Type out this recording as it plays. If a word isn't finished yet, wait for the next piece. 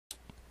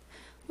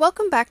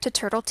Welcome back to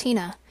Turtle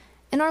Tina.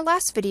 In our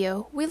last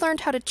video, we learned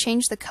how to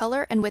change the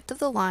color and width of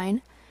the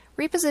line,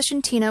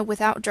 reposition Tina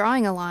without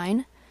drawing a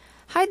line,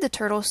 hide the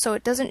turtle so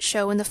it doesn't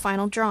show in the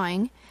final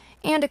drawing,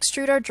 and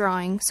extrude our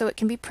drawing so it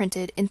can be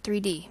printed in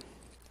 3D.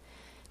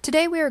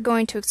 Today we are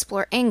going to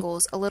explore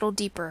angles a little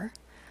deeper.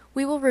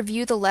 We will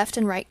review the left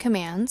and right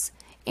commands,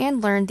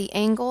 and learn the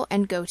angle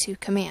and goto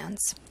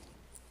commands.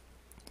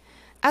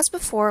 As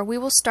before, we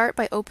will start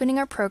by opening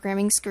our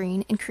programming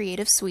screen in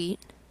Creative Suite,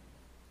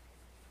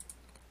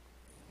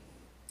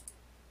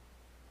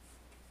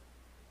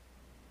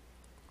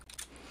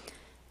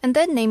 and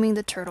then naming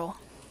the turtle.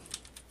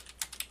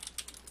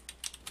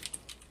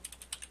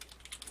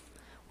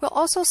 We'll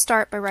also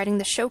start by writing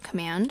the show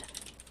command.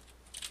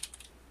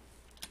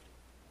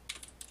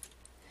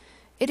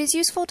 It is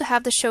useful to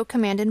have the show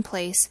command in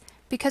place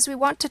because we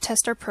want to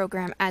test our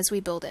program as we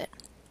build it.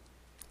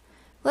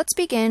 Let's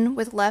begin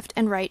with left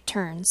and right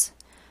turns.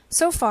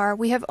 So far,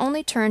 we have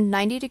only turned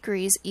 90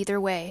 degrees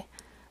either way.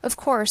 Of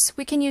course,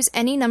 we can use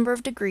any number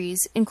of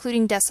degrees,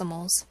 including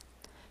decimals.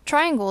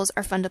 Triangles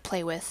are fun to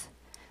play with.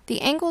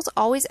 The angles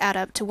always add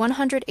up to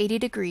 180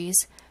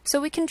 degrees,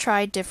 so we can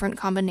try different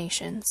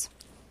combinations.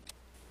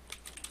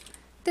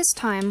 This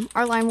time,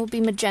 our line will be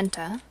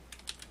magenta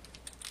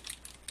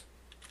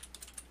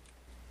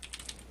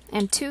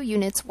and 2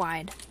 units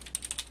wide.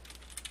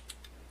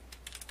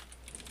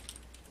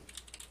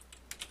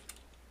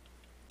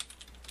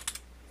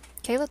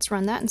 Okay, let's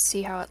run that and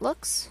see how it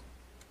looks.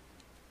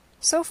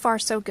 So far,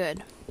 so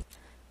good.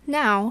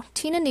 Now,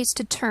 Tina needs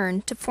to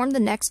turn to form the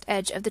next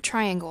edge of the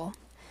triangle.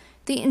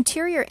 The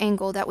interior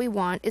angle that we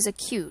want is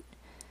acute,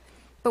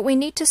 but we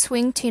need to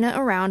swing Tina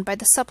around by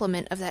the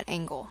supplement of that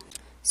angle.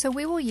 So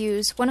we will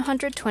use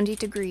 120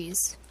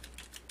 degrees.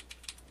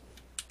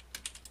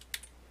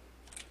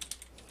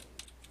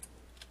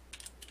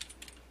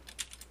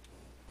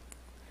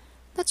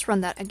 Let's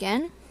run that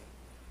again.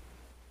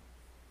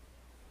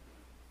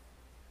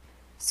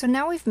 So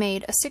now we've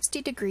made a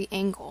 60-degree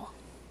angle.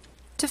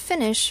 To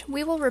finish,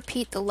 we will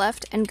repeat the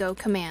left and go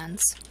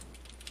commands.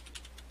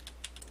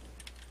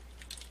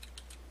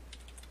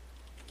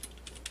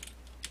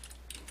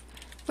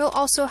 We'll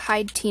also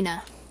hide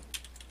Tina.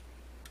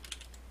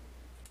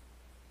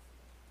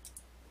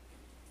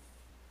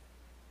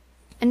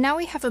 And now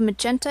we have a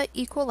magenta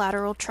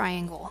equilateral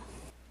triangle.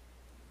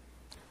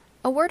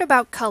 A word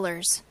about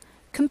colors.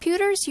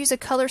 Computers use a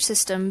color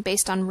system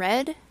based on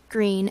red,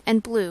 green,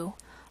 and blue,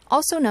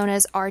 also known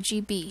as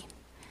RGB.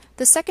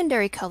 The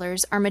secondary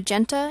colors are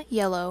magenta,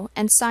 yellow,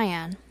 and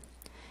cyan.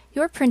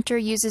 Your printer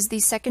uses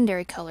these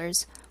secondary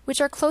colors, which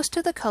are close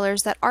to the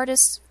colors that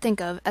artists think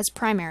of as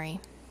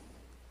primary.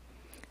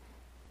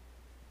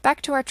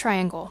 Back to our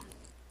triangle.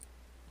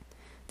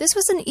 This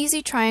was an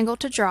easy triangle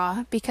to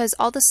draw because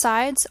all the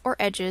sides or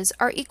edges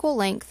are equal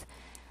length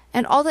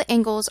and all the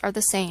angles are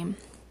the same.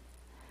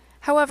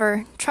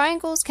 However,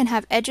 triangles can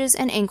have edges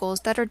and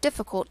angles that are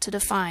difficult to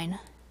define.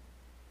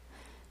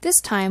 This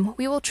time,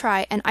 we will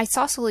try an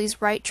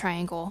isosceles right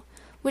triangle,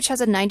 which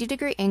has a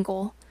 90-degree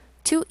angle,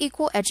 2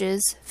 equal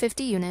edges,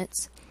 50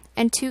 units,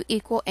 and 2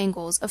 equal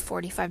angles of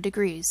 45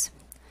 degrees.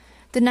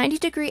 The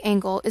 90-degree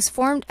angle is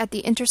formed at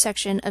the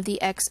intersection of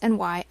the x and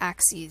y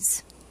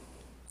axes.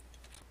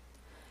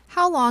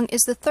 How long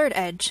is the third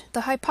edge,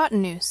 the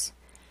hypotenuse?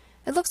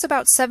 It looks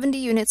about 70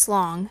 units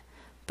long,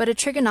 but a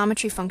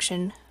trigonometry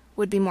function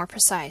would be more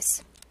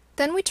precise.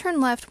 Then we turn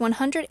left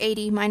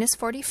 180 minus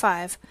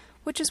 45,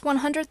 which is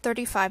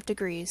 135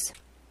 degrees.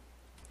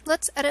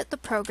 Let's edit the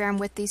program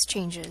with these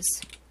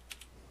changes.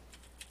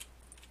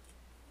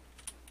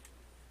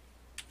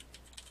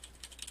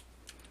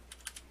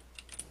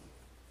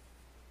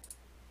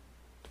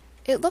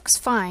 It looks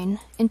fine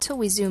until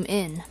we zoom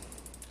in.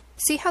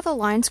 See how the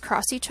lines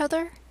cross each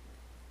other?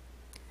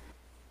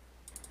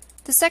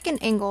 The second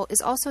angle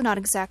is also not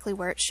exactly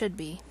where it should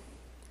be.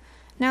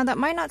 Now that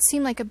might not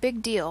seem like a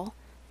big deal,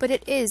 but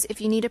it is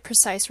if you need a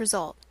precise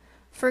result.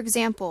 For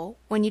example,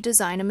 when you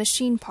design a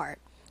machine part.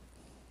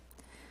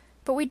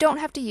 But we don't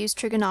have to use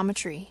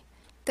trigonometry.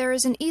 There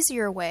is an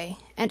easier way,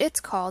 and it's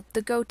called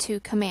the goto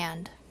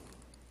command.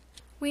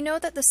 We know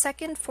that the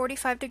second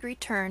 45-degree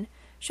turn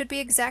should be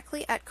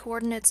exactly at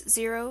coordinates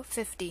 0,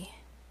 50.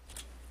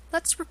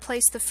 Let's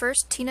replace the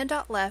first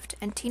tina.left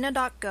and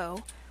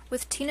tina.go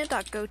with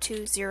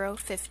tina.goto 0,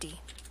 50.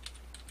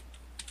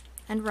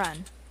 And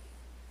run.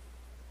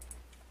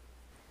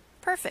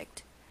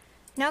 Perfect.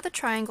 Now the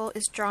triangle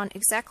is drawn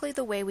exactly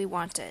the way we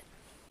want it.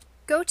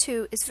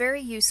 Goto is very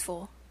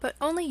useful, but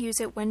only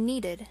use it when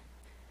needed.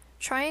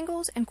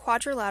 Triangles and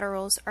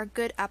quadrilaterals are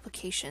good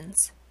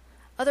applications.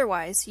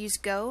 Otherwise, use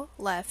go,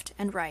 left,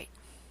 and right.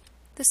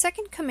 The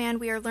second command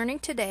we are learning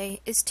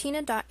today is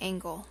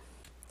tina.angle.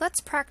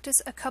 Let's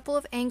practice a couple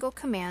of angle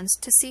commands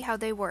to see how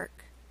they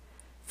work.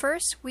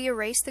 First, we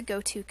erase the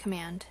goto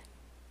command.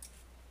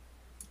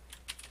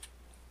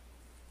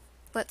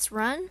 Let's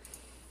run.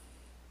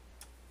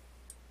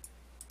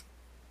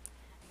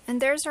 And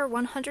there's our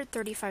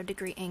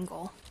 135-degree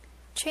angle.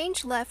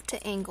 Change left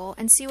to angle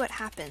and see what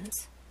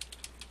happens.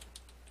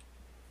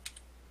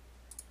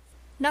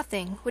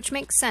 Nothing, which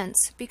makes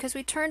sense because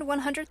we turned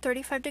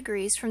 135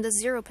 degrees from the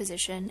 0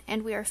 position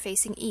and we are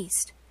facing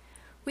east.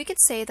 We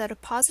could say that a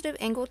positive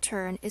angle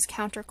turn is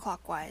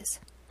counterclockwise.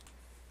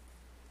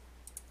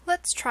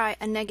 Let's try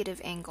a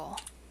negative angle.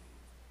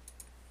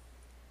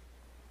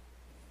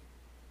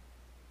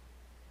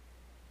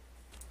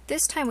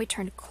 This time we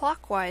turned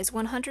clockwise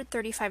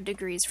 135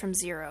 degrees from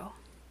 0.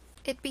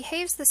 It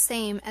behaves the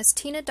same as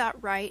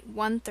Tina.right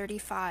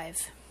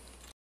 135.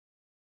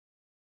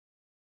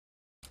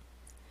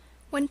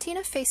 When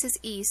Tina faces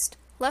east,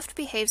 left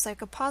behaves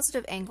like a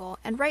positive angle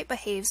and right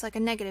behaves like a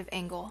negative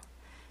angle.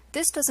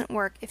 This doesn't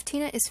work if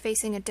Tina is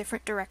facing a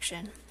different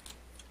direction.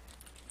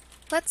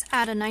 Let's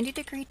add a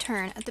 90-degree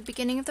turn at the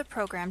beginning of the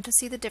program to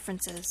see the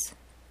differences.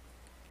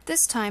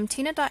 This time,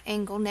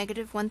 Tina.angle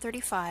negative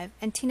 135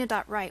 and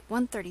Tina.right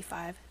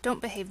 135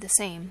 don't behave the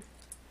same.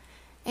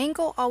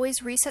 Angle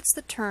always resets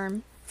the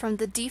turn from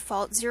the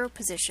default 0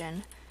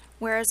 position,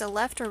 whereas a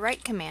left or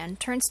right command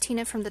turns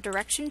Tina from the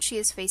direction she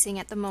is facing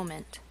at the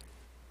moment.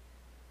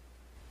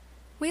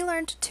 We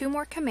learned 2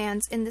 more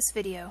commands in this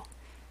video.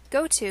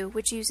 Goto,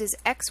 which uses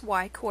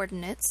x-y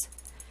coordinates.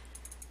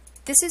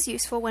 This is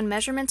useful when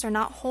measurements are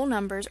not whole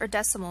numbers or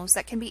decimals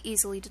that can be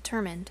easily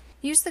determined.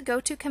 Use the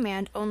goto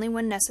command only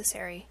when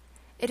necessary.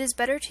 It is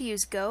better to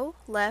use go,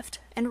 left,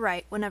 and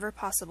right whenever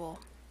possible.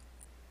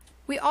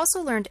 We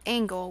also learned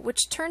angle,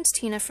 which turns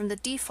Tina from the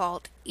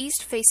default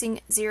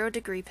east-facing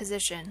 0-degree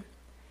position.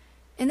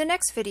 In the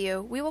next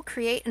video, we will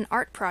create an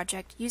art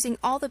project using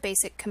all the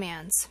basic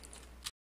commands.